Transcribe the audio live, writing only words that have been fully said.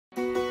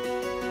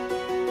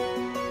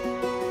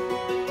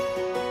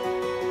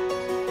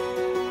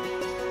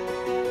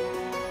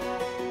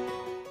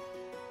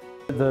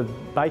The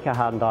Baker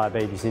Heart and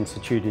Diabetes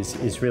Institute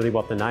is really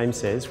what the name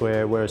says.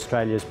 We're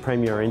Australia's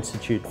premier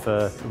institute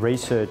for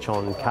research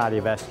on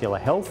cardiovascular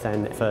health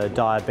and for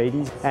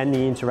diabetes and the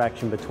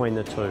interaction between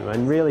the two.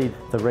 And really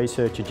the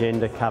research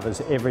agenda covers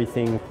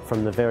everything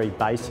from the very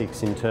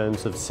basics in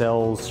terms of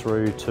cells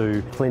through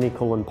to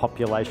clinical and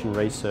population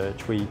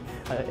research. We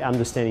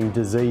understanding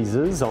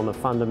diseases on a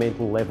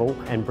fundamental level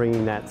and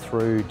bringing that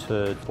through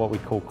to what we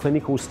call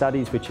clinical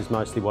studies, which is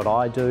mostly what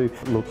I do,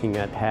 looking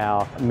at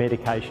how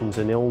medications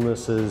and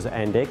illnesses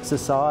and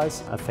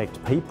exercise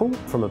affect people.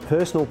 From a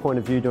personal point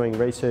of view, doing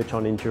research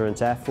on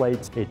endurance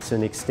athletes, it's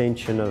an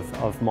extension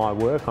of my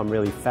work. I'm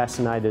really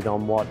fascinated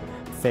on what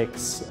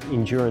effects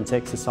endurance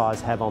exercise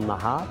have on the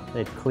heart.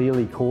 It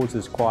clearly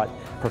causes quite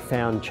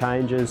profound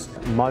changes,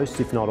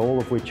 most if not all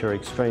of which are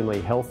extremely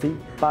healthy,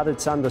 but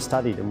it's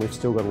understudied and we've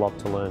still got a lot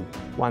to learn.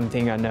 One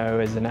thing I know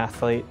as an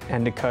athlete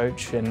and a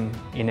coach and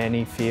in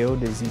any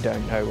field is you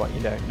don't know what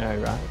you don't know,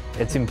 right?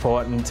 It's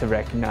important to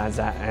recognise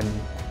that and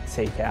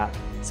seek out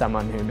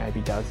someone who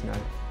maybe does know.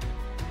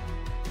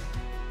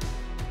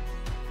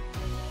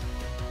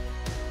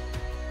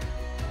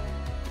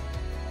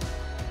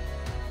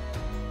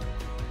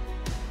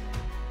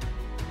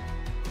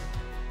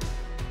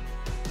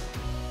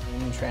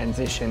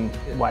 Transition,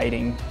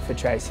 waiting for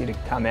Tracey to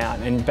come out,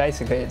 and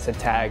basically it's a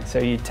tag, so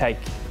you take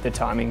the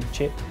timing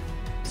chip,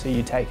 so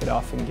you take it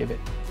off and give it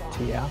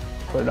to Yao,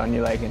 put it on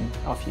your leg and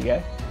off you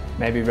go.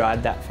 Maybe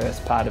ride that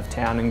first part of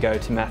town and go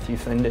to Matthew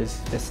Flinders,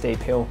 the steep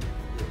hill,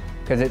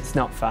 because it's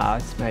not far,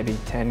 it's maybe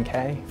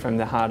 10k from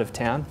the heart of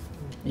town.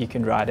 You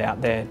can ride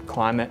out there,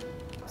 climb it.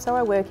 So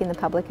I work in the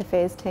public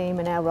affairs team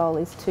and our role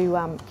is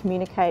to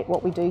communicate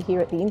what we do here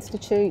at the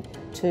Institute,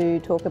 to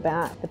talk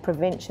about the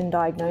prevention,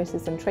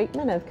 diagnosis and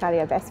treatment of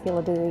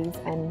cardiovascular disease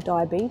and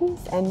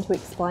diabetes, and to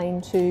explain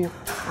to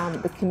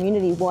the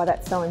community why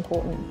that's so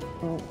important.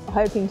 I'm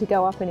hoping to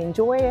go up and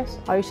enjoy it.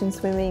 Ocean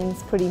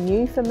swimming's pretty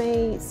new for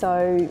me,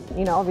 so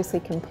obviously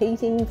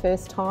competing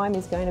first time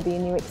is going to be a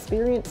new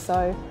experience,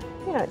 so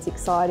it's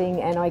exciting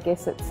and I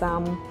guess it's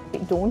a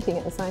bit daunting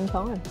at the same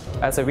time.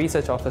 As a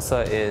research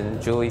officer in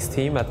Julie's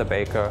team at the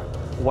Baker,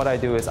 what I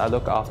do is I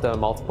look after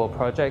multiple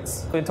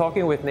projects. In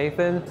talking with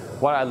Nathan,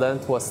 what I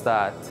learned was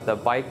that the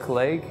bike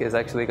leg is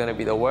actually going to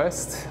be the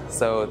worst,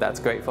 so that's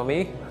great for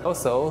me.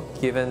 Also,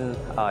 given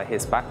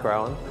his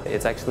background,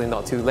 it's actually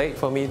not too late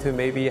for me to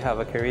maybe have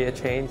a career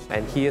change,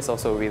 and he is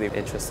also really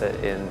interested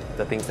in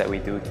the things that we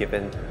do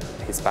given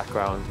his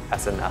background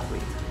as an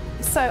athlete.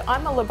 So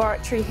I'm a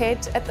laboratory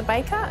head at the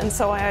Baker, and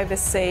so I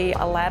oversee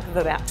a lab of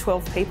about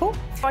 12 people.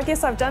 I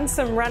guess I've done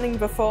some running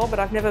before, but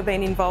I've never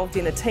been involved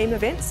in a team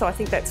event, so I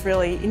think that's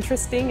really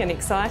interesting and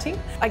exciting.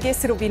 I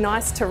guess it'll be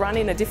nice to run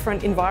in a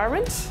different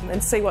environment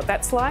and see what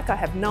that's like. I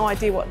have no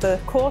idea what the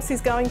course is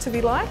going to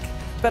be like,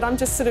 but I'm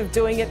just sort of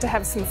doing it to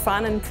have some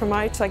fun and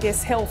promote, I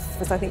guess, health,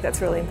 because I think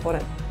that's really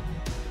important.